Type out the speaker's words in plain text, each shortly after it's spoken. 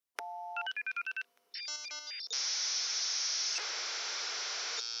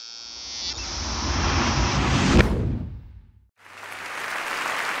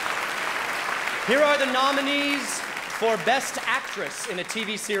Here are the nominees for Best Actress in a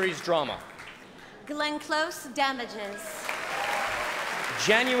TV series drama. Glenn Close, Damages.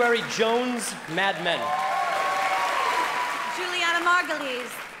 January Jones, Mad Men. Julianna Margulies,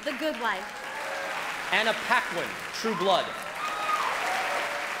 The Good Wife. Anna Paquin, True Blood.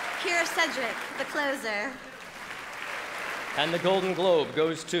 Kira Sedgwick, The Closer. And the Golden Globe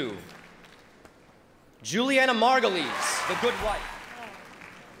goes to Julianna Margulies, The Good Wife.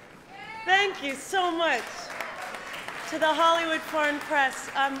 Thank you so much to the Hollywood Foreign Press.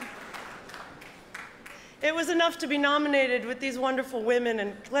 It was enough to be nominated with these wonderful women,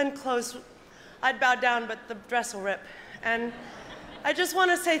 and Glenn Close, I'd bow down, but the dress will rip. And I just want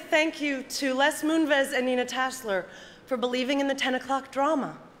to say thank you to Les Moonves and Nina Tassler for believing in the 10 o'clock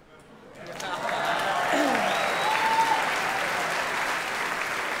drama.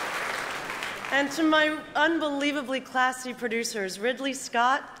 And to my unbelievably classy producers, Ridley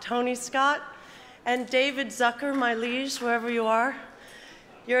Scott, Tony Scott, and David Zucker, my liege, wherever you are.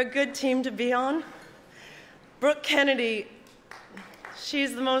 You're a good team to be on. Brooke Kennedy,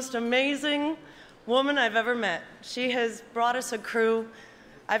 she's the most amazing woman I've ever met. She has brought us a crew.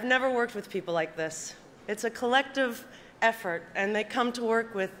 I've never worked with people like this. It's a collective effort, and they come to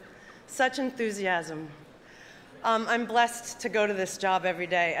work with such enthusiasm. I'm blessed to go to this job every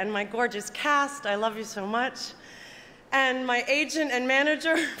day. And my gorgeous cast, I love you so much. And my agent and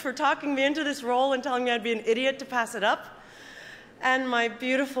manager for talking me into this role and telling me I'd be an idiot to pass it up. And my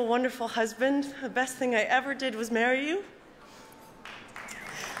beautiful, wonderful husband. The best thing I ever did was marry you.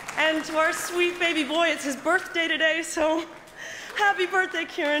 And to our sweet baby boy, it's his birthday today, so happy birthday,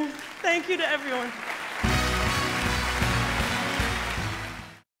 Kieran. Thank you to everyone.